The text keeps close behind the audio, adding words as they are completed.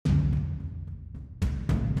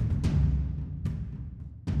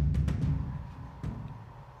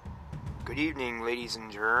Good evening, ladies and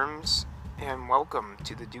germs, and welcome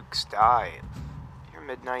to the Duke's Dive, your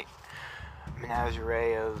midnight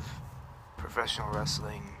menagerie of professional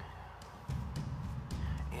wrestling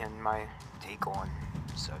and my take on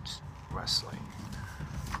such wrestling.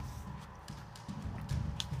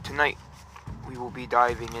 Tonight, we will be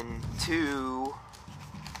diving into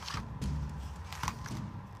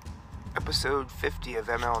episode 50 of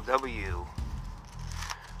MLW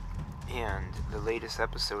and the latest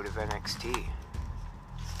episode of NXT.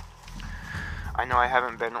 I know I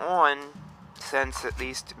haven't been on since at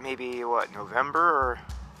least maybe, November? Or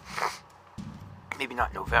maybe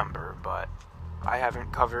not November, but I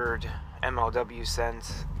haven't covered MLW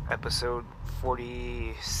since episode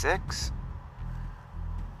 46?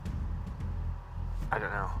 I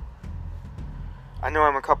don't know. I know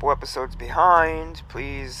I'm a couple episodes behind.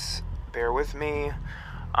 Please bear with me.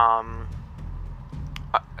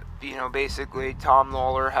 Basically, Tom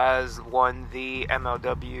Lawler has won the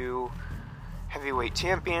MLW Heavyweight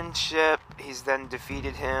Championship. He's then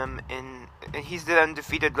defeated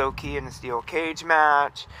Low-Ki in a steel cage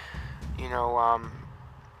match.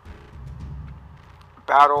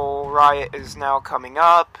 Battle Riot is now coming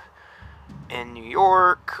up in New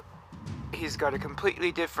York. He's got a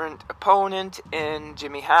completely different opponent in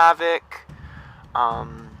Jimmy Havoc.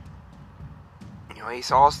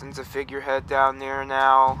 Ace Austin's a figurehead down there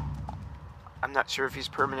now. I'm not sure if he's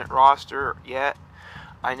permanent roster yet.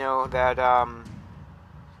 I know that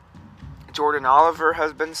Jordan Oliver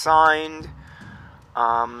has been signed.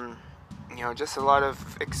 Just a lot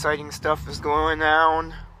of exciting stuff is going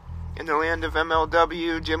on in the land of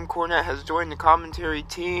MLW. Jim Cornette has joined the commentary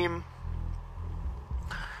team.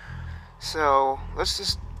 So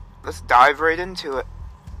let's dive right into it.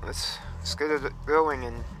 Let's get it going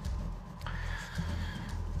and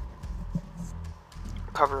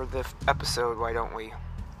cover the episode, why don't we?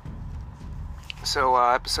 So,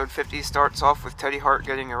 episode 50 starts off with Teddy Hart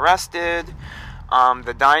getting arrested.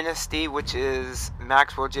 The Dynasty, which is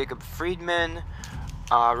Maxwell Jacob Friedman,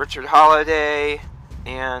 Richard Holiday,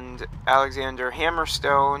 and Alexander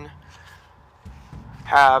Hammerstone,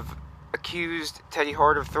 have accused Teddy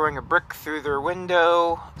Hart of throwing a brick through their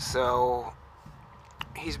window. So,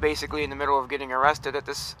 he's basically in the middle of getting arrested at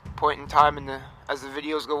this point in time. As the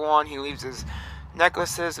videos go on, he leaves his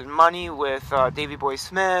necklaces and money with Davey Boy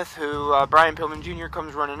Smith, who Brian Pillman Jr.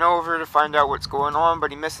 comes running over to find out what's going on,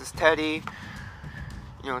 but he misses Teddy.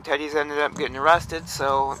 Teddy's ended up getting arrested,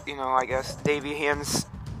 so, I guess Davey hands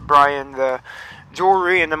Brian the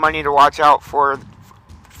jewelry and the money to watch out for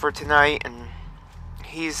tonight, and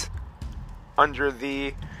he's under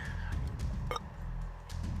the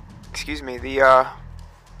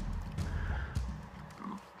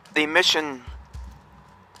mission,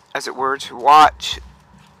 as it were, to watch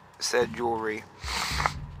said jewelry.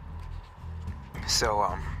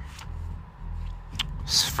 So,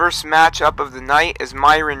 first matchup of the night is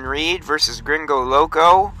Myron Reed versus Gringo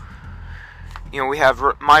Loco. We have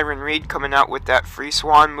Myron Reed coming out with that Free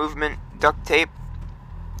Swan movement duct tape.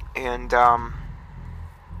 And,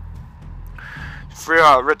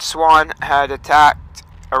 Rich Swann had attacked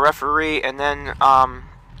a referee, and then, I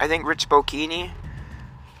think Rich Bocchini,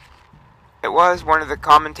 it was one of the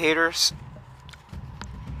commentators.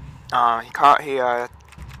 He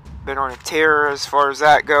been on a tear as far as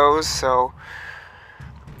that goes, so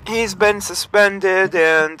he's been suspended,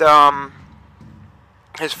 and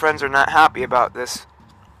his friends are not happy about this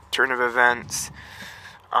turn of events.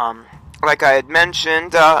 Like I had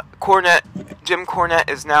mentioned, Jim Cornette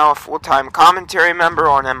is now a full-time commentary member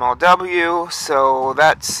on MLW, so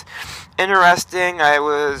that's interesting. I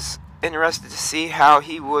was interested to see how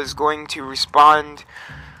he was going to respond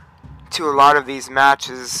to a lot of these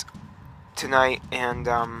matches tonight, and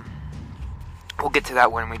we'll get to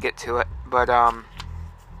that when we get to it. But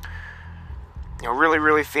really,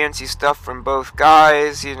 really fancy stuff from both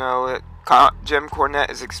guys. Jim Cornette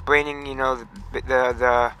is explaining,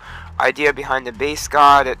 the idea behind the base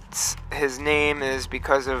god. His name is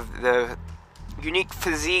because of the unique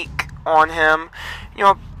physique on him.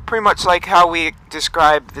 Pretty much like how we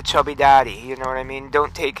describe the Chubby Daddy, you know what I mean?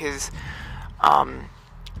 Don't take his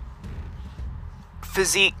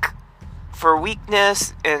physique for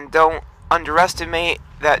weakness, and don't underestimate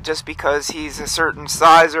that just because he's a certain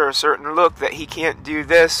size or a certain look that he can't do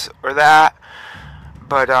this or that.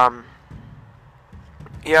 But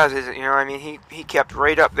he kept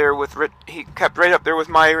right up there with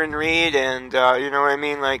Myron Reed, and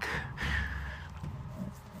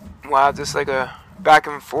just like a back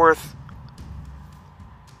and forth.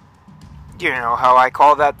 How I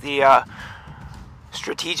call that the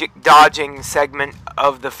strategic dodging segment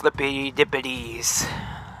of the Flippity Dippities.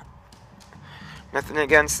 Nothing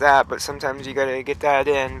against that, but sometimes you gotta get that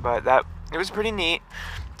in. But it was pretty neat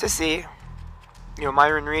to see. You know,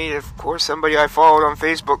 Myron Reed, of course, somebody I followed on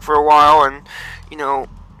Facebook for a while, and, you know,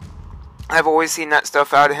 I've always seen that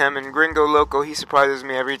stuff out of him. And Gringo Loco, he surprises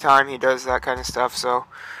me every time he does that kind of stuff. So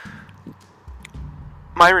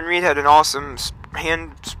Myron Reed had an awesome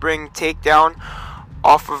handspring takedown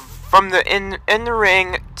from the in the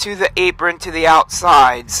ring to the apron to the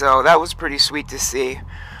outside. So that was pretty sweet to see.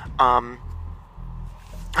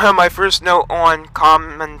 My first note on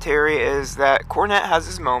commentary is that Cornette has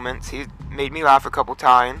his moments. He made me laugh a couple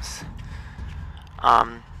times.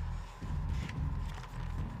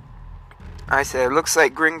 I said, it looks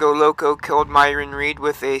like Gringo Loco killed Myron Reed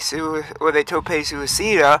with a tope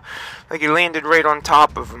suicida. Like he landed right on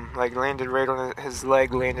top of him. Like landed right on his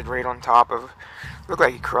leg, landed right on top of. Looked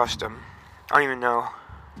like he crushed him. I don't even know.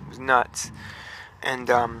 It was nuts. And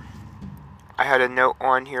I had a note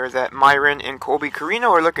on here that Myron and Colby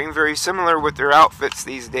Corino are looking very similar with their outfits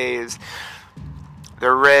these days.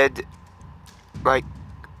 The red, like,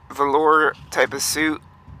 velour type of suit,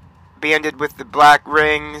 banded with the black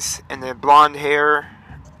rings and the blonde hair.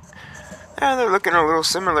 Yeah, they're looking a little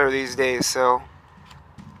similar these days, so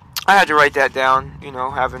I had to write that down, you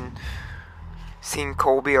know, having seen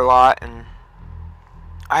Colby a lot, and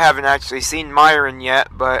I haven't actually seen Myron yet,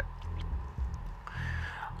 but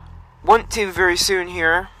want to very soon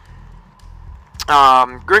here.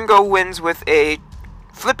 Gringo wins with a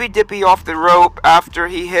flippy dippy off the rope after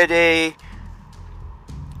he hit a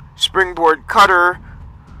springboard cutter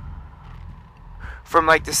from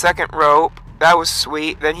like the second rope. That was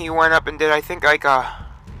sweet. Then he went up and did, I think, like a,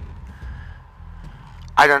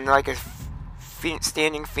 I don't know, like a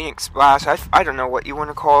standing Phoenix splash. I don't know what you want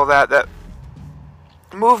to call that. That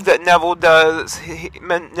move that Neville does.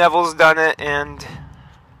 Neville's done it, and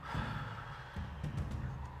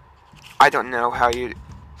I don't know how you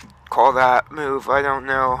call that move. I don't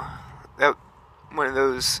know. That one of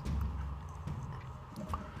those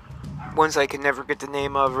ones I can never get the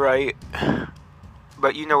name of right.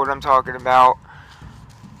 But you know what I'm talking about.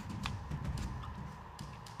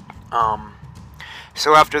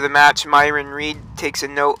 So after the match, Myron Reed takes a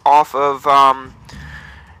note off of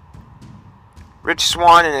Rich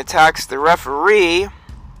Swann and attacks the referee.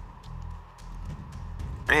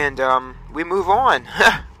 And we move on.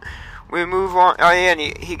 We move on. Oh yeah,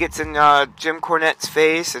 and he gets in Jim Cornette's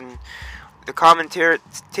face and the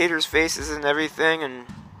commentator's faces and everything. And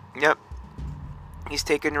yep, he's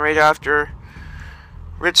taken right after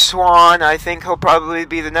Rich Swann. I think he'll probably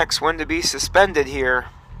be the next one to be suspended here.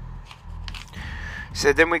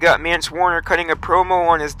 So then we got Mance Warner cutting a promo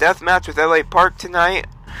on his death match with LA Park tonight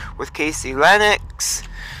with Casey Lennox.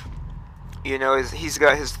 You know, he's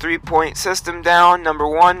got his 3-point system down. Number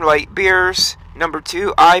 1, light beers. Number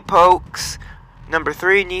 2, eye pokes. Number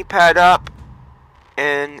 3, knee pad up.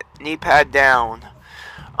 And knee pad down.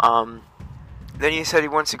 Then he said he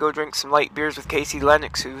wants to go drink some light beers with Casey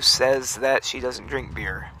Lennox, who says that she doesn't drink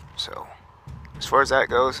beer. So, as far as that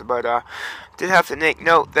goes. But, did have to make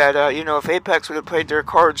note that, you know, if Apex would have played their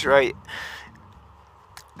cards right,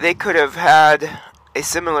 they could have had a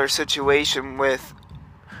similar situation with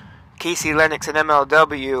Casey Lennox and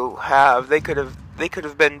MLW. They could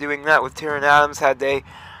have been doing that with Tyron Adams had they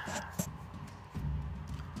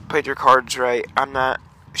played their cards right. I'm not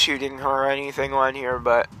shooting her or anything on here,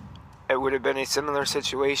 but it would have been a similar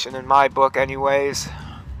situation in my book anyways.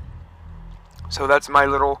 So that's my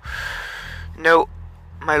little note,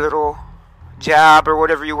 my little jab, or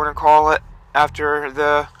whatever you want to call it, after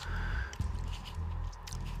the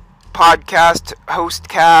podcast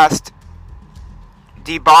hostcast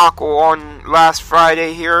debacle on last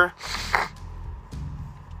Friday here.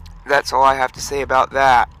 That's all I have to say about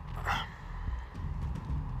that.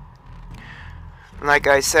 Like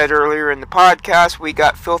I said earlier in the podcast, we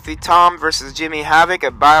got Filthy Tom versus Jimmy Havoc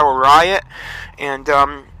at Battle Riot. And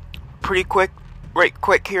right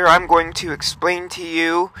quick here, I'm going to explain to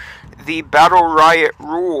you the Battle Riot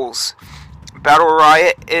rules. Battle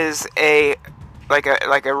Riot is like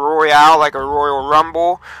a Royale, like a Royal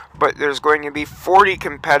Rumble, but there's going to be 40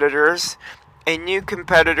 competitors. A new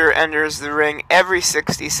competitor enters the ring every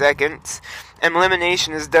 60 seconds.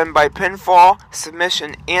 Elimination is done by pinfall,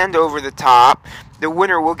 submission, and over the top. The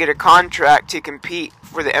winner will get a contract to compete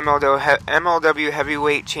for the MLW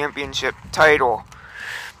Heavyweight Championship title.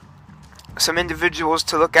 Some individuals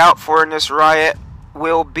to look out for in this riot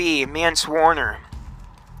will be Mance Warner,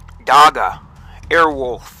 Daga,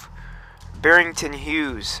 Airwolf, Barrington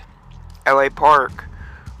Hughes, LA Park,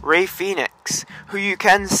 Ray Phoenix, who you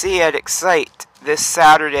can see at Excite this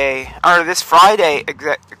Friday,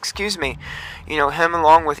 You know, him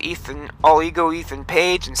along with All Ego Ethan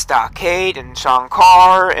Page and Stockade and Sean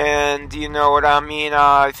Carr, and you know what I mean,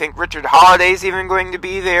 I think Richard Holliday's even going to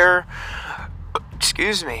be there.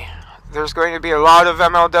 Excuse me. There's going to be a lot of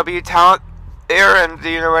MLW talent there, and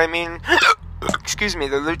you know what I mean. Excuse me.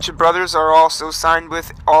 The Lucha Brothers are also signed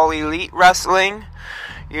with All Elite Wrestling.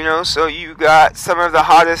 You know, so you got some of the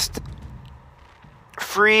hottest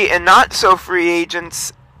free and not so free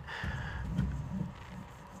agents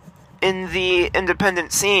in the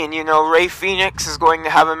independent scene. You know, Ray Phoenix is going to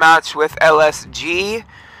have a match with LSG.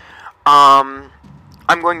 I'm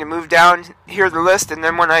going to move down here the list, and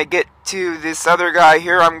then when I get to this other guy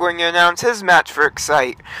here, I'm going to announce his match for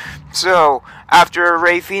Excite. So, after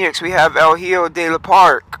Ray Phoenix, we have El Hijo de la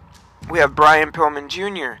Park. We have Brian Pillman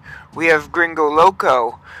Jr. We have Gringo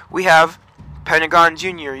Loco. We have Pentagon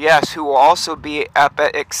Jr., yes, who will also be up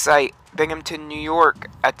at Excite, Binghamton, New York,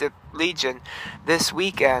 at the Legion this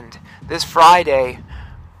weekend, this Friday.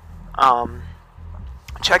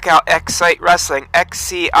 Check out Excite Wrestling,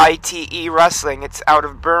 XCITE Wrestling. It's out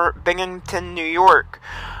of Binghamton, New York.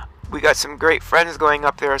 We got some great friends going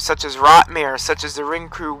up there, such as Rotmare, such as the Ring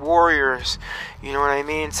Crew Warriors, you know what I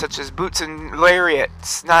mean, such as Boots and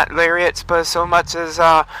Lariats. Not Lariats, but so much as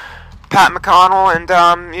Pat McConnell, and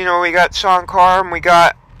you know, we got Sean Carr, and we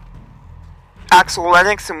got Axel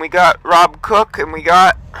Lennox, and we got Rob Cook, and we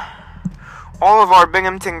got all of our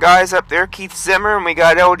Binghamton guys up there, Keith Zimmer, and we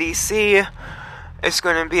got LDC. It's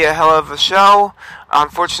going to be a hell of a show.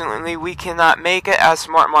 Unfortunately, we cannot make it as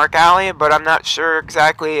Smart Mark Alley, but I'm not sure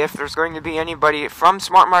exactly if there's going to be anybody from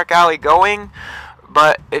Smart Mark Alley going,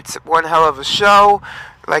 but it's one hell of a show.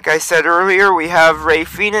 Like I said earlier, we have Ray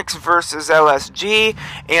Phoenix versus LSG,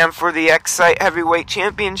 and for the Excite Heavyweight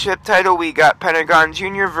Championship title, we got Pentagon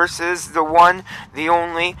Jr. versus the one, the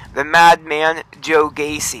only, the Madman, Joe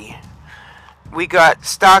Gacy. We got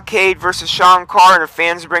Stockade versus Sean Carr in a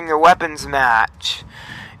Fans Bring Their Weapons match.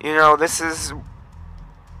 You know, this is...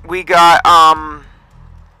 We got,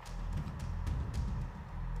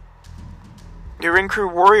 the Ring Crew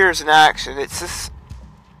Warriors in action. It's just...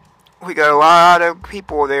 We got a lot of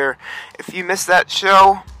people there. If you miss that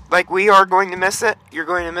show, like we are going to miss it, you're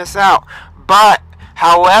going to miss out. But,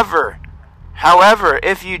 however,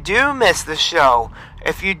 if you do miss the show,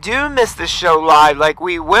 live, like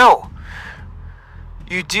we will,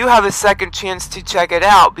 you do have a second chance to check it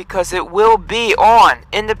out, because it will be on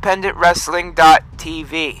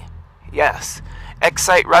independentwrestling.tv. Yes,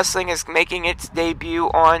 Excite Wrestling is making its debut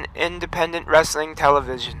on independent wrestling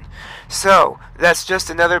television. So, that's just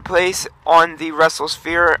another place on the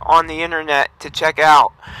WrestleSphere on the internet to check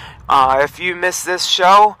out. If you miss this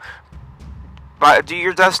show, do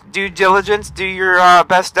your due diligence, do your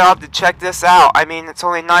best job to check this out. I mean, it's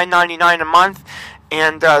only $9.99 a month.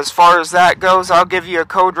 And as far as that goes, I'll give you a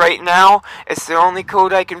code right now. It's the only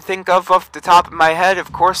code I can think of off the top of my head.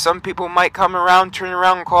 Of course, some people might turn around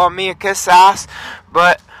and call me a kiss ass.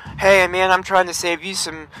 But, hey, man, I'm trying to save you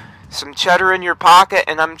some cheddar in your pocket,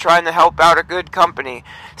 and I'm trying to help out a good company.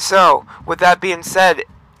 So, with that being said,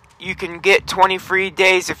 you can get 20 free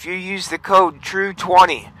days if you use the code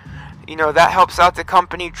TRUE20. You know, that helps out the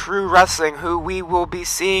company True Wrestling, who we will be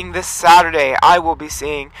seeing this Saturday. I will be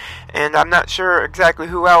seeing. And I'm not sure exactly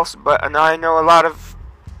who else, but I know a lot of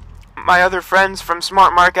my other friends from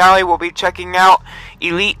Smart Mark Alley will be checking out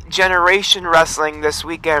Elite Generation Wrestling this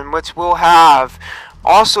weekend, which will have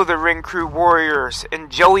also the Ring Crew Warriors and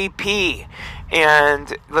Joey P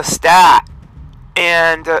and Lestat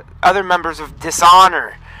and other members of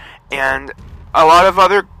Dishonor and a lot of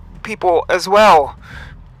other people as well,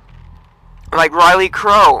 like Riley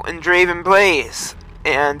Crow and Draven Blaze,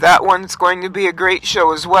 and that one's going to be a great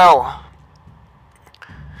show as well.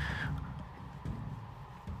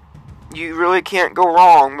 You really can't go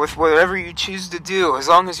wrong with whatever you choose to do, as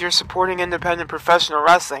long as you're supporting independent professional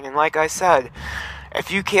wrestling. And like I said,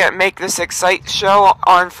 if you can't make this Excite show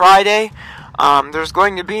on Friday, there's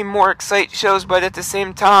going to be more Excite shows, but at the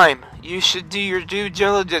same time, you should do your due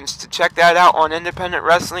diligence to check that out on Independent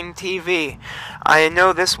Wrestling TV. I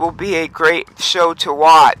know this will be a great show to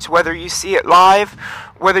watch, whether you see it live,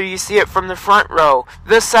 whether you see it from the front row,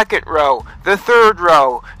 the second row, the third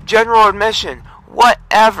row, general admission,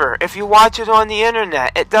 whatever. If you watch it on the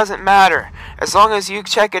internet, it doesn't matter. As long as you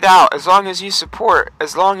check it out, as long as you support,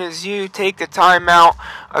 as long as you take the time out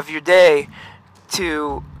of your day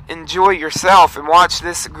to enjoy yourself and watch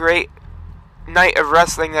this great night of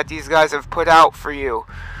wrestling that these guys have put out for you.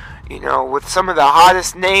 You know, with some of the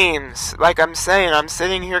hottest names. Like I'm saying, I'm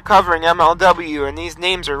sitting here covering MLW, and these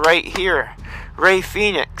names are right here. Ray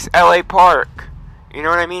Phoenix, LA Park. You know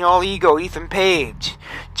what I mean? All Ego, Ethan Page,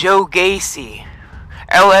 Joe Gacy,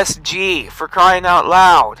 LSG, for crying out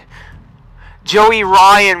loud. Joey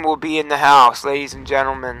Ryan will be in the house, ladies and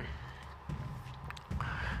gentlemen.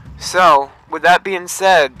 So, with that being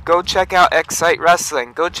said, go check out Excite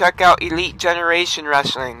Wrestling. Go check out Elite Generation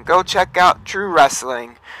Wrestling. Go check out True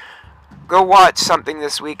Wrestling. Go watch something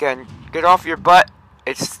this weekend. Get off your butt.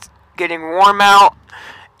 It's getting warm out.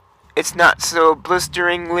 It's not so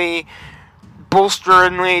bolsteringly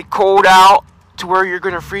cold out to where you're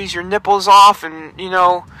going to freeze your nipples off and,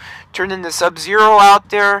 turn into Sub-Zero out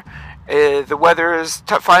there. The weather is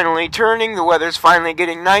finally turning. The weather's finally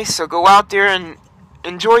getting nice. So go out there and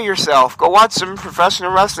enjoy yourself. Go watch some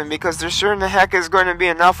professional wrestling because there sure in the heck is going to be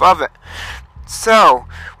enough of it. So,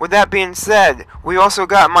 with that being said, we also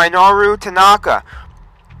got Minoru Tanaka.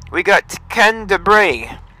 We got Ken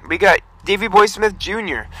Debray. We got Davey Boy Smith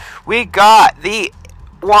Jr. We got the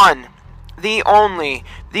one, the only,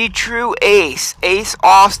 the true Ace, Ace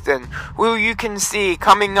Austin, who you can see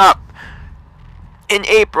coming up in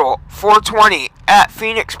April 4/20 at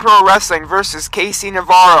Phoenix Pro Wrestling versus Casey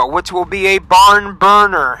Navarro, which will be a barn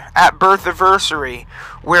burner at Birthiversary,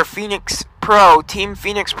 where Team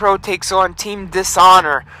Phoenix Pro takes on Team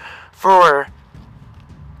Dishonor for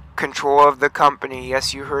control of the company.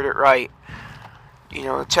 Yes, you heard it right.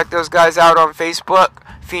 Check those guys out on Facebook.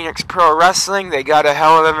 Phoenix Pro Wrestling. They got a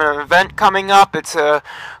hell of an event coming up. It's a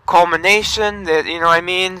culmination.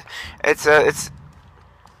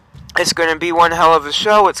 It's going to be one hell of a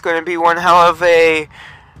show. It's going to be one hell of a,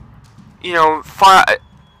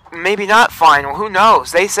 maybe not final. Who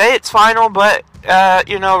knows? They say it's final, but,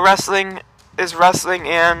 wrestling is wrestling,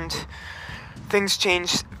 and things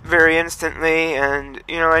change very instantly, and,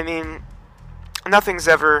 nothing's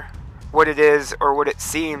ever what it is or what it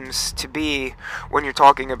seems to be when you're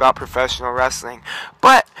talking about professional wrestling.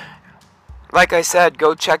 But, like I said,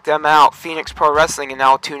 go check them out. Phoenix Pro Wrestling in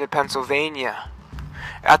Altoona, Pennsylvania.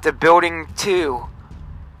 At the Building 2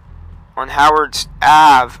 on Howard's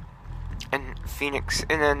Ave in Phoenix,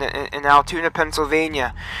 in Altoona,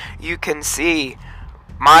 Pennsylvania, you can see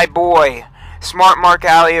my boy, Smart Mark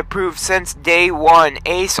Alley approved since day one,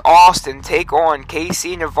 Ace Austin take on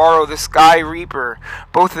Casey Navarro, the Sky Reaper.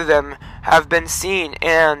 Both of them have been seen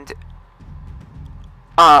and,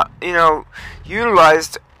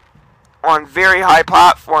 utilized on very high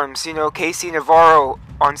platforms. Casey Navarro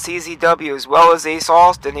on CZW as well as Ace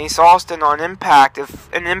Austin. Ace Austin on Impact,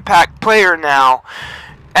 an Impact player now.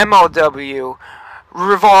 MLW,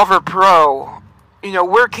 Revolver Pro.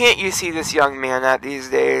 Where can't you see this young man at these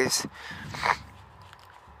days?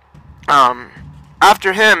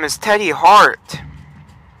 After him is Teddy Hart,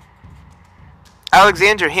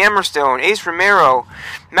 Alexander Hammerstone, Ace Romero,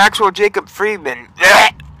 Maxwell Jacob Friedman,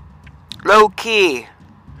 Low Key.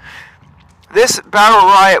 This Battle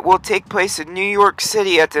Riot will take place in New York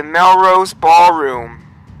City at the Melrose Ballroom.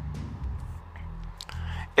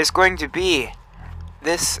 It's going to be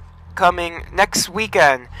this coming next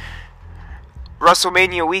weekend,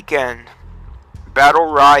 WrestleMania weekend,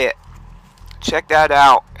 Battle Riot. Check that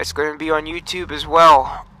out. It's going to be on YouTube as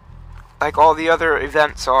well, like all the other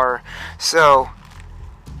events are. So,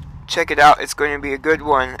 check it out. It's going to be a good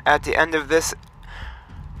one. At the end of this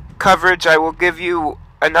coverage, I will give you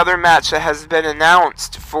another match that has been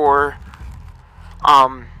announced for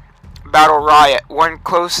Battle Riot. One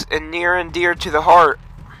close and near and dear to the heart.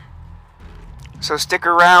 So stick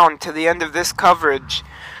around to the end of this coverage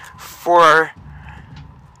for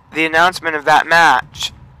the announcement of that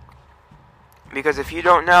match. Because if you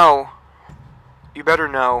don't know, you better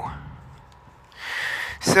know.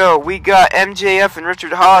 So, we got MJF and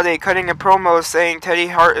Richard Holiday cutting a promo saying Teddy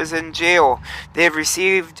Hart is in jail. They have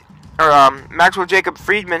received, Maxwell Jacob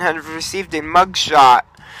Friedman has received a mugshot,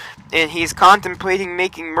 and he's contemplating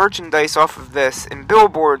making merchandise off of this, and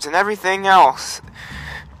billboards and everything else.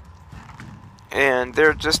 And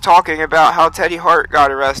they're just talking about how Teddy Hart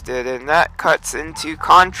got arrested, and that cuts into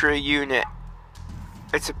Contra Unit.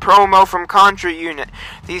 It's a promo from Contra Unit.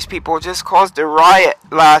 These people just caused a riot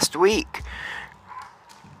last week.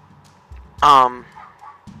 The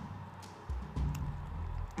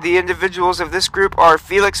individuals of this group are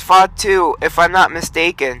Felix Fatu, if I'm not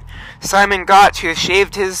mistaken. Simon Gotch, who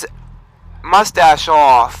shaved his mustache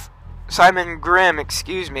off. Simon Grimm,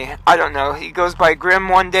 excuse me. I don't know. He goes by Grimm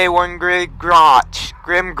one day, one Grim Grotch.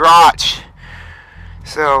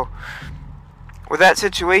 So, with that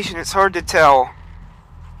situation, it's hard to tell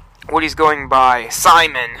what he's going by.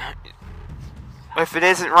 Simon. If it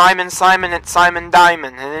isn't Ryman Simon, it's Simon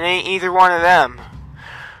Diamond, and it ain't either one of them.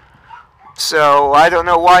 So, I don't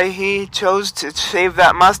know why he chose to shave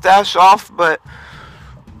that mustache off, but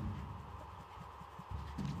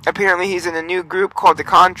apparently he's in a new group called the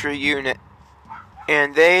Contra Unit,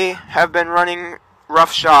 and they have been running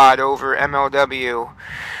roughshod over MLW.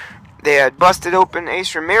 They had busted open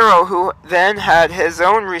Ace Romero, who then had his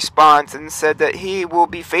own response and said that he will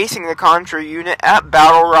be facing the Contra unit at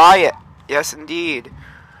Battle Riot. Yes, indeed.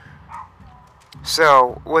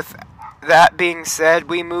 So, with that being said,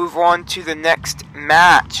 we move on to the next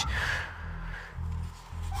match.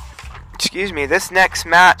 Excuse me, this next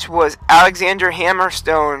match was Alexander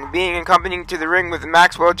Hammerstone being accompanied to the ring with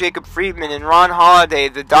Maxwell Jacob Friedman and Ron Holiday,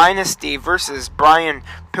 the Dynasty, versus Brian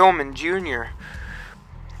Pillman Jr.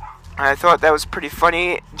 I thought that was pretty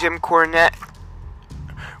funny. Jim Cornette,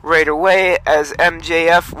 right away, as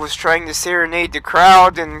MJF was trying to serenade the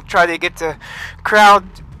crowd and try to get the crowd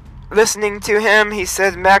listening to him, he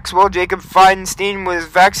said Maxwell Jacob Feinstein was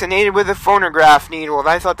vaccinated with a phonograph needle. And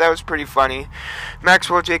I thought that was pretty funny.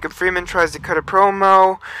 Maxwell Jacob Friedman tries to cut a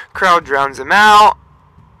promo. Crowd drowns him out.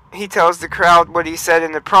 He tells the crowd what he said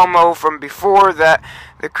in the promo from before, that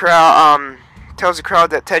the crowd tells the crowd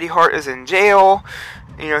that Teddy Hart is in jail.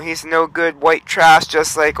 You know, he's no good white trash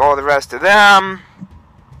just like all the rest of them.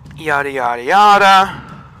 Yada yada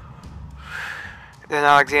yada. Then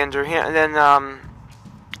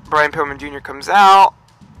Brian Pillman Jr. comes out,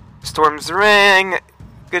 storms the ring,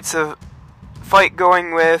 gets a fight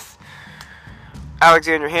going with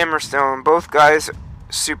Alexander Hammerstone. Both guys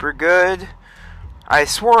super good. I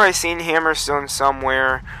swore I seen Hammerstone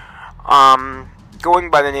somewhere,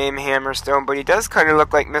 going by the name Hammerstone, but he does kind of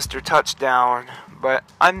look like Mr. Touchdown, but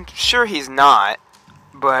I'm sure he's not.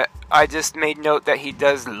 But I just made note that he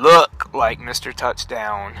does look like Mr.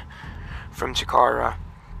 Touchdown from Chikara.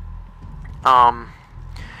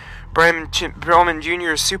 Brian Pillman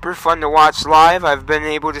Jr. is super fun to watch live. I've been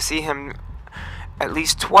able to see him at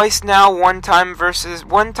least twice now. One time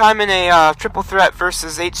in a triple threat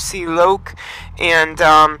versus H.C. Loke and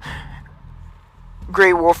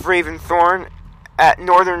Grey Wolf Raventhorn at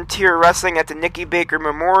Northern Tier Wrestling at the Nikki Baker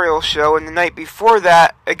Memorial Show, and the night before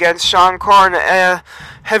that against Sean Carr in a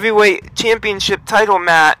heavyweight championship title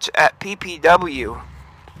match at PPW.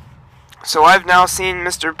 So I've now seen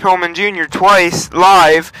Mr. Pillman Jr. twice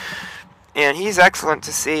live, and he's excellent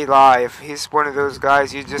to see live. He's one of those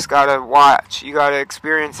guys you just gotta watch. You gotta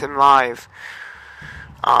experience him live.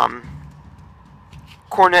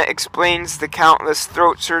 Cornette explains the countless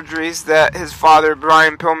throat surgeries that his father,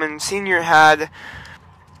 Brian Pillman Sr., had.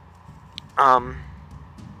 And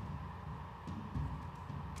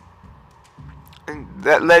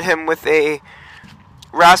that led him with a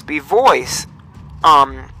raspy voice.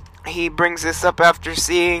 He brings this up after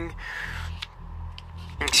seeing,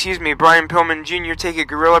 Brian Pillman Jr. take a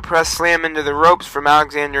gorilla press slam into the ropes from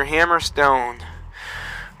Alexander Hammerstone.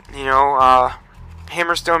 You know,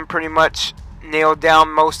 Hammerstone pretty much nailed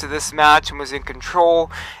down most of this match and was in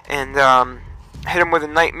control, and hit him with a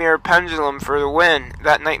Nightmare Pendulum for the win.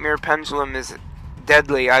 That Nightmare Pendulum is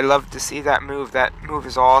deadly. I love to see that move. That move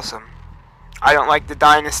is awesome. I don't like the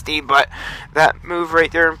Dynasty, but that move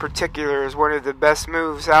right there in particular is one of the best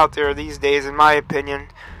moves out there these days, in my opinion.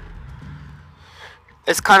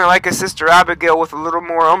 It's kind of like a Sister Abigail with a little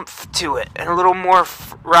more oomph to it, and a little more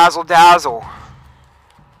razzle-dazzle.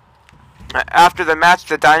 After the match,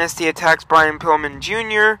 the Dynasty attacks Brian Pillman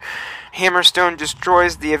Jr. Hammerstone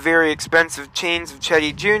destroys the very expensive chains of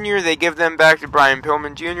Teddy Jr. They give them back to Brian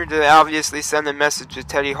Pillman Jr. to obviously send a message to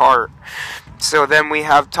Teddy Hart. So then we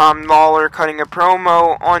have Tom Lawler cutting a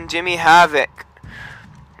promo on Jimmy Havoc.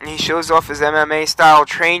 He shows off his MMA style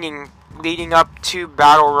training leading up to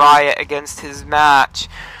Battle Riot against his match.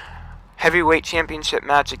 Heavyweight championship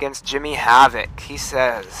match against Jimmy Havoc, he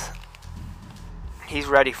says. He's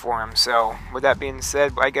ready for him. So with that being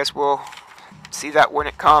said, I guess we'll see that when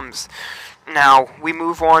it comes. Now we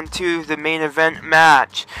move on to the main event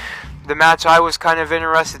match. The match I was kind of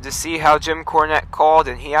interested to see how Jim Cornette called,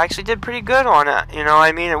 and he actually did pretty good on it. You know,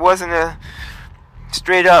 I mean, it wasn't a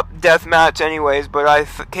straight up death match anyways, but I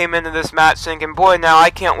came into this match thinking, boy, now I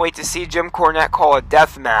can't wait to see Jim Cornette call a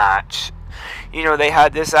death match. You know, they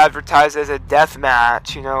had this advertised as a death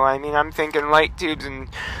match. You know, I mean, I'm thinking light tubes and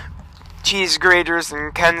cheese graters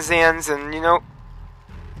and Kenzans and, you know,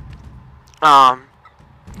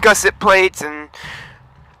 gusset plates and,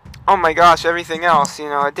 oh my gosh, everything else. You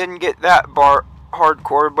know, it didn't get that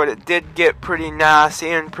hardcore, but it did get pretty nasty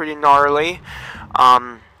and pretty gnarly.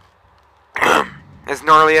 As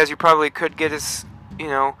gnarly as you probably could get, as, you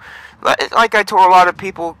know, like I told a lot of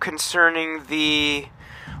people concerning the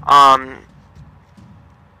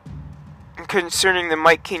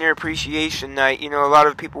Mike Keener Appreciation Night. You know, a lot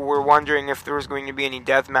of people were wondering if there was going to be any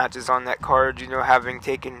death matches on that card, you know, having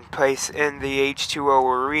taken place in the H2O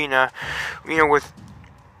arena, you know, with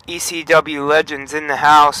ECW legends in the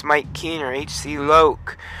house, Mike Keener, HC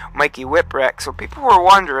Loke, Mikey Whipwreck. So people were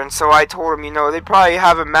wondering, so I told them, they'd probably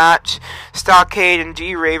have a match. Stockade and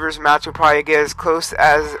G-Ravers match will probably get as close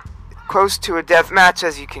to a death match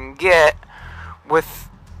as you can get without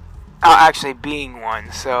actually being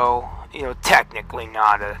one. So, technically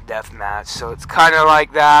not a death match. So it's kind of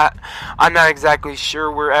like that. I'm not exactly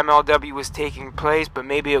sure where MLW was taking place, but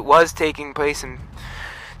maybe it was taking place in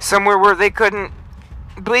somewhere where they couldn't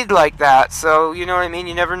bleed like that. So, you know what I mean?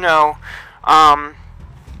 You never know.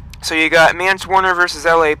 So you got Mance Warner versus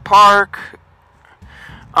LA Park.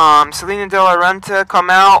 Selena De La Renta come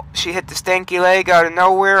out. She hit the stanky leg out of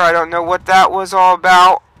nowhere. I don't know what that was all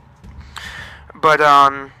about. But,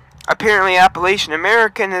 apparently Appalachian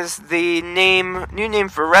American is the new name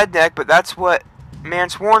for Redneck, but that's what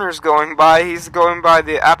Mance Warner's going by. He's going by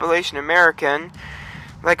the Appalachian American.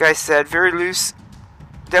 Like I said, very loose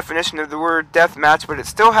definition of the word deathmatch, but it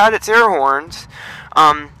still had its air horns.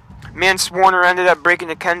 Mance Warner ended up breaking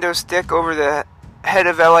a kendo stick over the head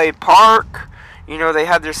of LA Park. They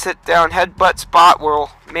had their sit-down headbutt spot where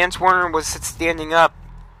Mance Warner was standing up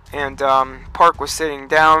and Park was sitting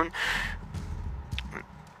down.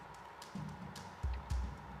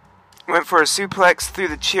 Went for a suplex through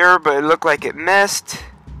the chair, but it looked like it missed.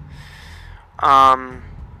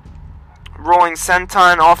 Rolling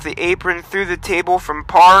senton off the apron through the table from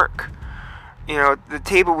Park. The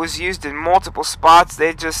table was used in multiple spots.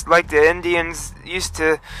 They just, like the Indians used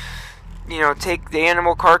to, take the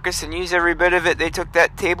animal carcass and use every bit of it. They took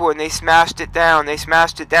that table and they smashed it down. They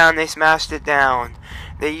smashed it down. They smashed it down.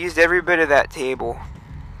 They used every bit of that table.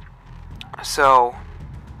 So,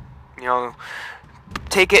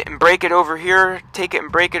 take it and break it over here. Take it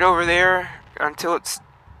and break it over there until it's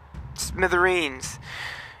smithereens.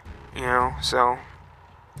 So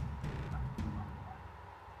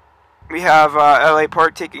we have LA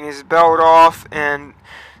Park taking his belt off and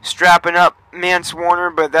strapping up Mance Warner,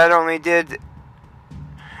 but that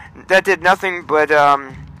did nothing but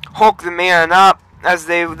hulk the man up as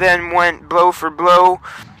they then went blow for blow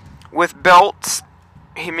with belts.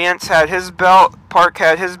 Mance had his belt, Park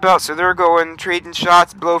had his belt, so they're going trading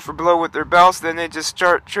shots blow for blow with their belts. Then they just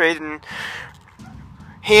start trading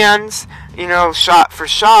hands, shot for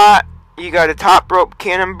shot. You got a top rope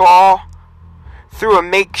cannonball through a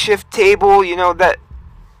makeshift table, that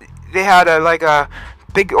they had a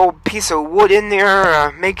big old piece of wood in there,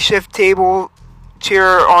 a makeshift table,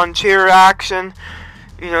 chair on chair action.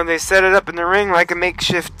 They set it up in the ring like a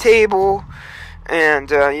makeshift table,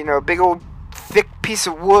 and a big old thick piece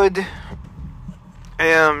of wood.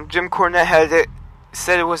 Jim Cornette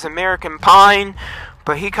said it was American pine,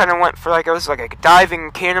 but he kind of went for it was like a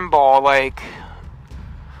diving cannonball. It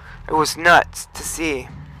was nuts to see.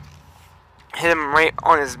 Hit him right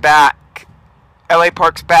on his back. LA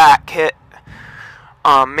Park's back hit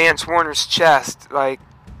Mance Warner's chest.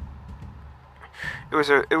 It was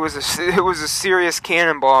a serious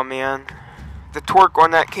cannonball, man. The torque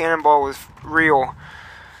on that cannonball was real.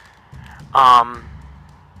 And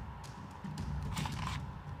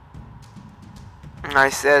I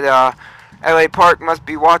said, LA Park must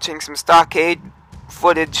be watching some Stockade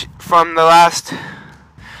footage from the last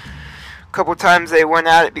couple times they went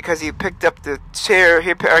at it, because he picked up the chair,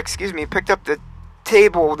 picked up the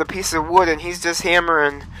table, the piece of wood, and he's just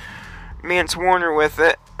hammering Mance Warner with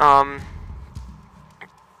it.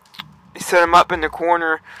 He set him up in the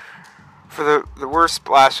corner for the worst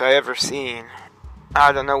splash I ever seen.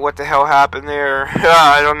 I don't know what the hell happened there.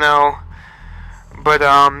 I don't know. But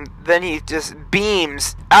then he just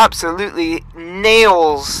absolutely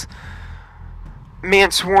nails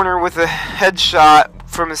Mance Warner with a headshot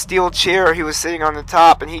from a steel chair he was sitting on the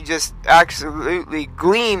top, and he just absolutely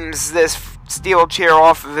gleams this steel chair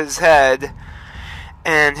off of his head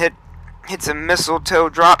and hits a mistletoe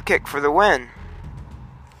dropkick for the win.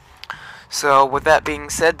 So with that being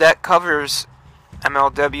said, that covers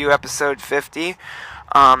MLW episode 50.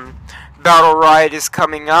 Battle Riot is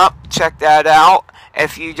coming up. Check that out.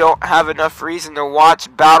 If you don't have enough reason to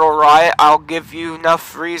watch Battle Riot, I'll give you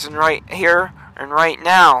enough reason right here and right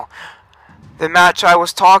now. The match I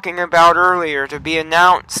was talking about earlier to be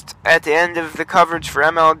announced at the end of the coverage for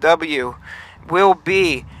MLW will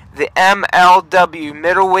be the MLW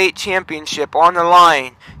Middleweight Championship on the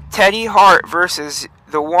line. Teddy Hart versus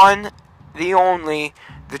the one, the only,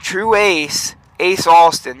 the true ace, Ace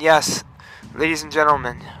Austin. Yes, ladies and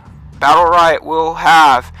gentlemen, Battle Riot will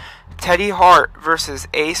have Teddy Hart versus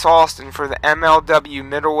Ace Austin for the MLW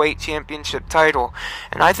Middleweight Championship title.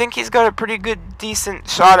 And I think he's got a pretty good, decent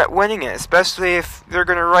shot at winning it, especially if they're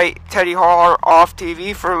going to write Teddy Hart off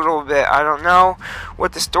TV for a little bit. I don't know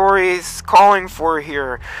what the story is calling for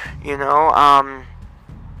here, you know.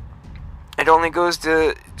 It only goes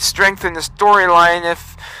to strengthen the storyline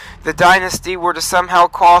if the Dynasty were to somehow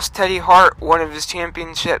cost Teddy Hart one of his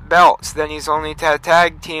championship belts. Then he's only to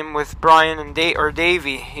tag team with Bryan and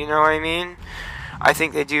Davey. You know what I mean? I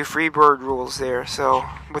think they do Freebird rules there. So,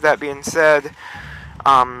 with that being said,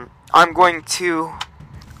 I'm going to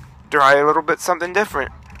try a little bit something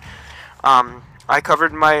different. I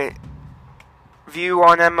covered my view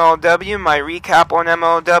on MLW, my recap on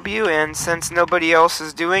MLW, and since nobody else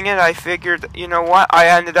is doing it, I figured, you know what, I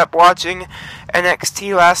ended up watching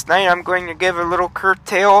NXT last night. I'm going to give a little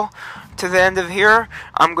curtail to the end of here.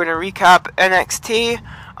 I'm going to recap NXT.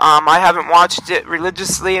 I haven't watched it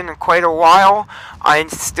religiously in quite a while. I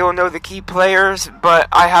still know the key players, but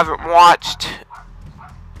I haven't watched,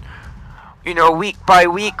 you know, week by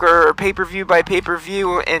week or pay-per-view by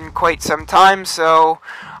pay-per-view in quite some time, so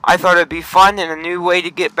I thought it'd be fun and a new way to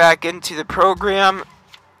get back into the program,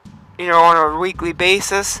 you know, on a weekly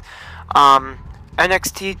basis.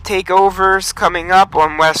 NXT TakeOvers coming up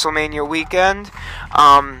on WrestleMania weekend.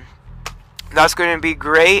 That's going to be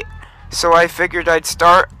great. So I figured I'd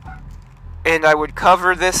start and I would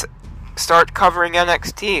start covering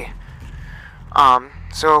NXT.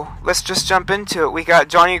 So let's just jump into it. We got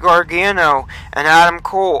Johnny Gargano and Adam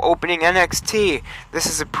Cole opening NXT. This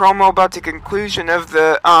is a promo about the conclusion of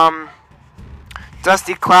the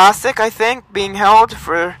Dusty Classic, I think, being held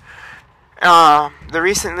for the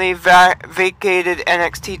recently vacated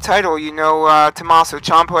NXT title. You know, Tommaso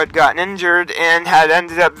Ciampa had gotten injured and had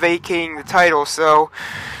ended up vacating the title. So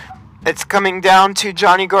it's coming down to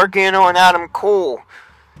Johnny Gargano and Adam Cole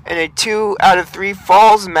in a 2 out of 3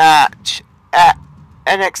 falls match at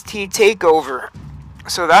NXT TakeOver.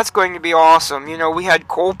 So that's going to be awesome. You know, we had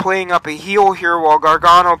Cole playing up a heel here while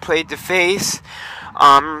Gargano played the face.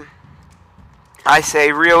 I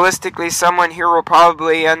say realistically someone here will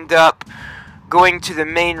probably end up going to the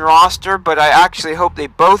main roster, but I actually hope they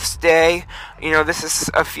both stay. You know, this is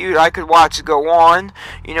a feud I could watch go on.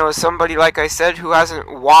 You know, as somebody, like I said, who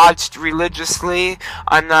hasn't watched religiously,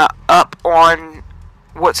 I'm not up on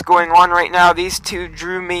what's going on right now. These two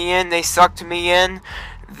drew me in. They sucked me in.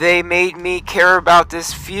 They made me care about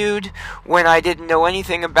this feud when I didn't know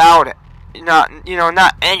anything about it. Not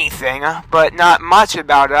anything, but not much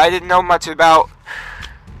about it. I didn't know much about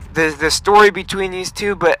the story between these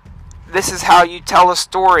two, but this is how you tell a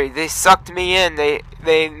story. They sucked me in.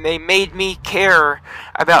 They made me care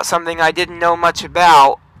about something I didn't know much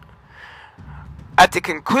about at the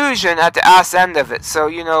conclusion, at the ass end of it. So,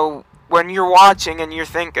 you know, when you're watching and you're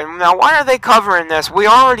thinking, now why are they covering this? We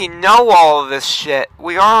already know all of this shit.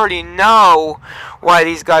 We already know why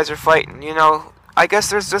these guys are fighting. You know, I guess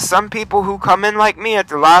there's just some people who come in like me at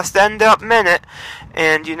the last end up minute,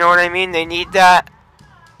 and you know what I mean? They need that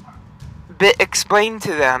bit explained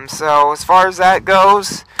to them. So as far as that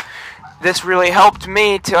goes, this really helped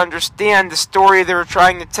me to understand the story they were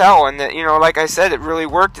trying to tell, and that, you know, like I said, it really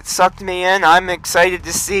worked. It sucked me in. I'm excited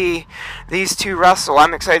to see these two wrestle.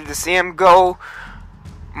 I'm excited to see them go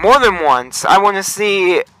more than once. I want to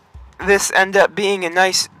see this end up being a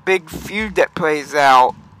nice big feud that plays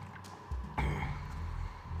out.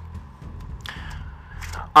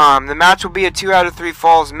 The match will be a 2 out of 3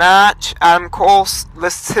 falls match. Adam Cole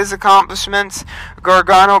lists his accomplishments.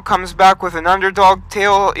 Gargano comes back with an underdog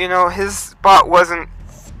tale. You know, his spot wasn't,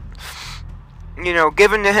 you know,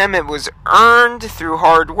 given to him. It was earned through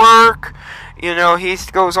hard work. You know, he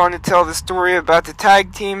goes on to tell the story about the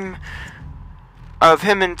tag team of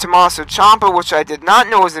him and Tommaso Ciampa, which I did not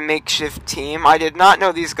know was a makeshift team. I did not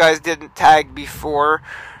know these guys didn't tag before.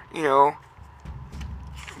 You know,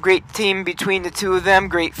 great team between the two of them.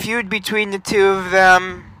 Great feud between the two of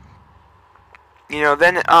them. You know,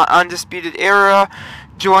 then Undisputed Era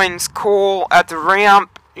joins Cole at the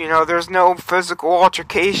ramp. You know, there's no physical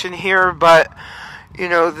altercation here, but, you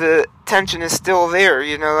know, the tension is still there.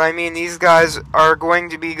 You know, I mean, these guys are going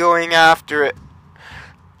to be going after it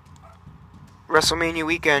WrestleMania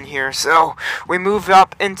weekend here. So, we move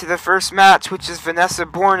up into the first match, which is Vanessa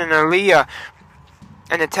Bourne and Aaliyah.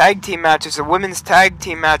 And a tag team match. It's a women's tag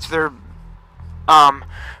team match. They're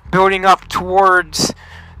building up towards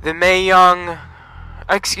the Mae Young,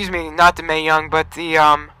 excuse me, not the Mae Young, but the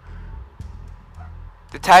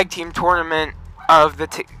tag team tournament of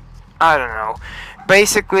the, I don't know.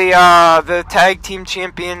 Basically, the tag team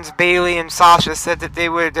champions, Bayley and Sasha, said that they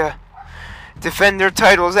would defend their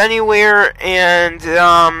titles anywhere, and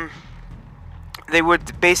they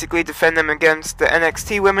would basically defend them against the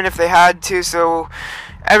NXT women if they had to. So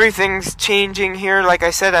everything's changing here. Like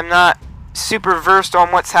I said, I'm not super versed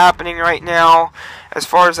on what's happening right now as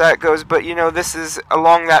far as that goes, but you know, this is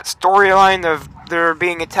along that storyline of there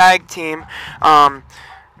being a tag team.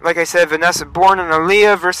 Like I said, Vanessa Bourne and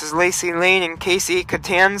Aaliyah versus Lacey Lane and Casey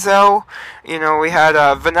Catanzo. You know, we had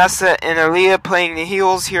Vanessa and Aaliyah playing the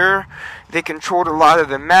heels here. They controlled a lot of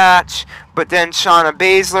the match, but then Shayna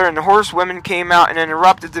Baszler and the Horsewomen came out and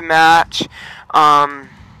interrupted the match. Baszler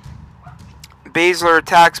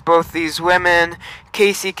attacks both these women.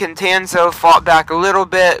 Casey Catanzo fought back a little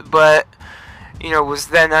bit, but you know, was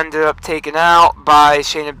then ended up taken out by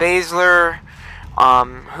Shayna Baszler,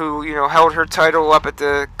 who, you know, held her title up at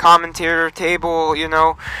the commentator table. You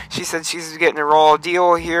know, she said she's getting a raw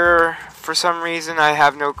deal here for some reason. I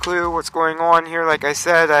have no clue what's going on here. Like I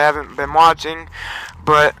said, I haven't been watching.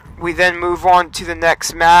 But we then move on to the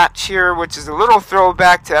next match here, which is a little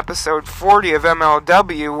throwback to episode 40 of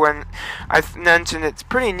MLW, when I mentioned it's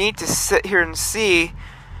pretty neat to sit here and see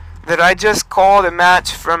that I just called a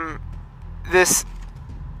match from this.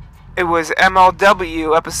 It was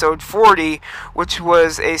MLW episode 40, which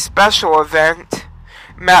was a special event,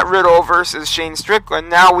 Matt Riddle versus Shane Strickland.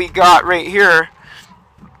 Now we got right here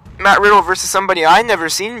Matt Riddle versus somebody I never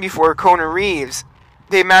seen before, Kona Reeves.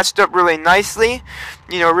 They matched up really nicely.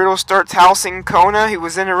 You know, Riddle starts housing Kona. He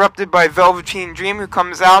was interrupted by Velveteen Dream, who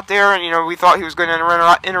comes out there, and you know, we thought he was going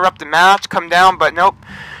to interrupt the match, come down, but nope.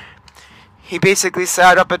 He basically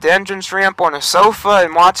sat up at the entrance ramp on a sofa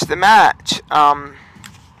and watched the match.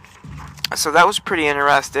 So that was pretty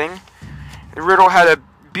interesting. Riddle had a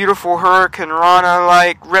beautiful Hurricane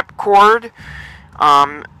Rana-like ripcord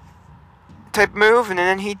type move, and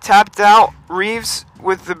then he tapped out Reeves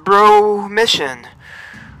with the Bro Mission.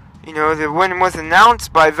 You know, the win was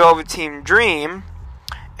announced by Velveteen Dream,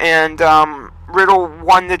 and Riddle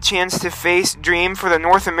won the chance to face Dream for the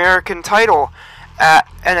North American title at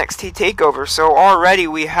NXT TakeOver. So already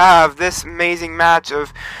we have this amazing match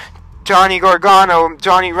of Johnny Gargano,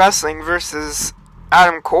 Johnny Wrestling versus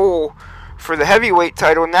Adam Cole for the heavyweight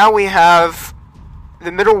title. Now we have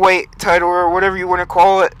the middleweight title, or whatever you want to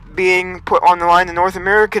call it, being put on the line, the North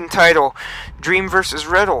American title, Dream versus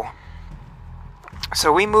Riddle.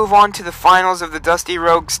 So we move on to the finals of the Dusty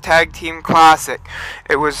Rhodes Tag Team Classic.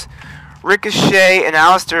 It was Ricochet and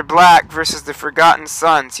Aleister Black versus the Forgotten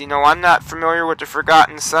Sons. You know, I'm not familiar with the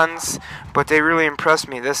Forgotten Sons, but they really impressed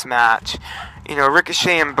me this match. You know,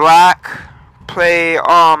 Ricochet and Black play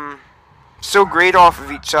so great off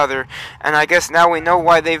of each other, and I guess now we know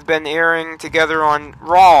why they've been airing together on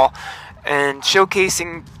Raw and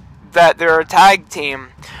showcasing that they're a tag team.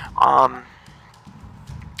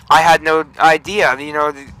 I had no idea, you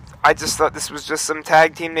know, I just thought this was just some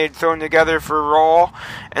tag team they'd thrown together for Raw,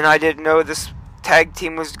 and I didn't know this tag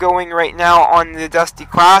team was going right now on the Dusty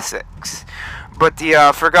Classics. But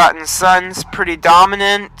the Forgotten Sons, pretty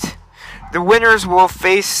dominant. The winners will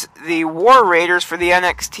face the War Raiders for the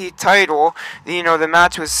NXT title. You know, the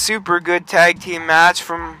match was super good tag team match.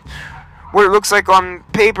 From what it looks like on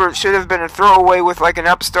paper, it should have been a throwaway with like an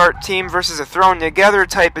upstart team versus a thrown together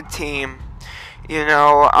type of team. You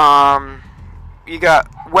know, you got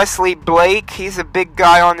Wesley Blake, he's a big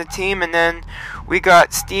guy on the team, and then we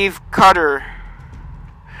got Steve Cutter.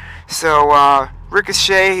 So,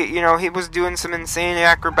 Ricochet, you know, he was doing some insane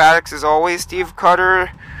acrobatics as always. Steve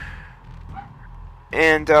Cutter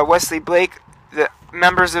and Wesley Blake, the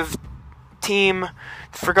members of Team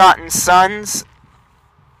Forgotten Sons,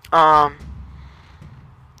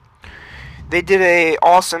 they did a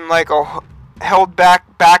awesome, like a held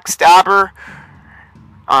back backstabber.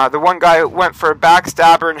 The one guy went for a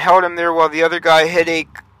backstabber and held him there while the other guy hit a,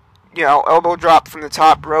 you know, elbow drop from the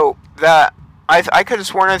top rope. That I could have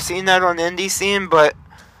sworn I've seen that on the indie scene, but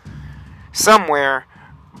somewhere.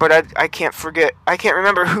 But I can't forget. I can't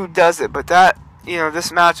remember who does it. But that, you know,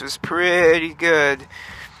 this match was pretty good.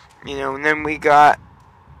 You know, and then we got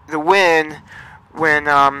the win when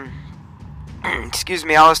excuse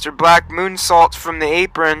me, Aleister Black moonsaults from the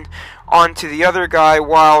apron onto the other guy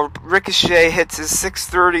while Ricochet hits his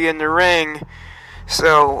 630 in the ring.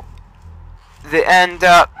 So they end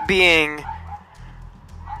up being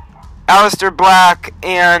Aleister Black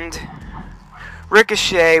and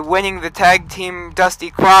Ricochet winning the Tag Team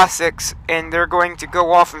Dusty Classics, and they're going to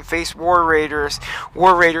go off and face War Raiders.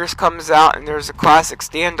 War Raiders comes out, and there's a classic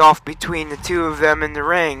standoff between the two of them in the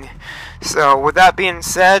ring. So with that being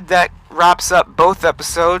said, that wraps up both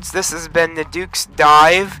episodes. This has been the Duke's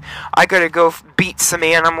Dive. I gotta go beat some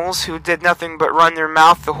animals who did nothing but run their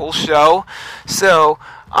mouth the whole show. So,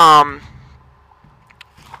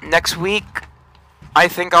 next week, I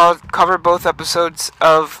think I'll cover both episodes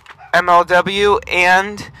of MLW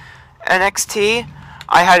and NXT.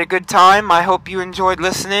 I had a good time. I hope you enjoyed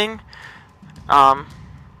listening.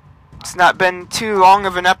 It's not been too long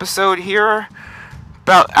of an episode here.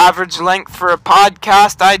 About average length for a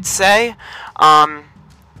podcast, I'd say.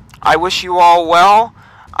 I wish you all well.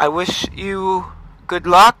 I wish you good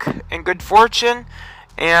luck and good fortune.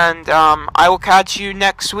 And I will catch you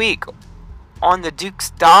next week on the Duke's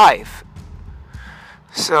Dive.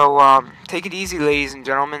 So, take it easy, ladies and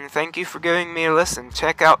gentlemen. Thank you for giving me a listen.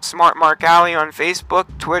 Check out Smart Mark Alley on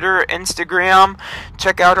Facebook, Twitter, Instagram.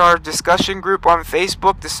 Check out our discussion group on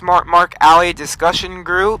Facebook, the Smart Mark Alley Discussion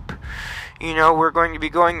Group. You know, we're going to be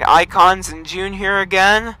going to Icons in June here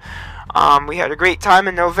again. We had a great time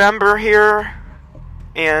in November here.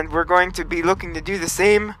 And we're going to be looking to do the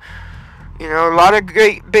same. You know, a lot of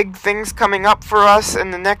great big things coming up for us in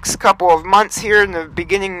the next couple of months here in the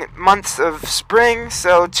beginning months of spring.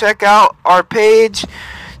 So check out our page.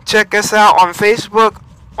 Check us out on Facebook,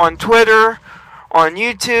 on Twitter, on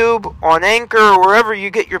YouTube, on Anchor, wherever you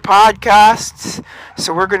get your podcasts.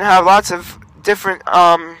 So we're going to have lots of different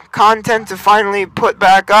content to finally put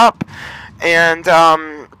back up. And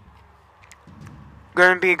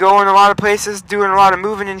going to be going a lot of places, doing a lot of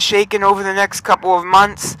moving and shaking over the next couple of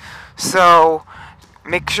months. So,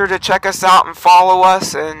 make sure to check us out and follow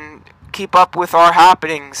us and keep up with our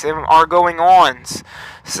happenings and our going-ons.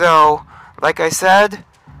 So, like I said,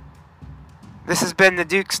 this has been the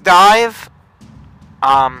Duke's Dive.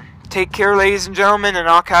 Take care, ladies and gentlemen, and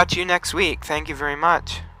I'll catch you next week. Thank you very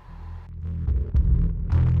much.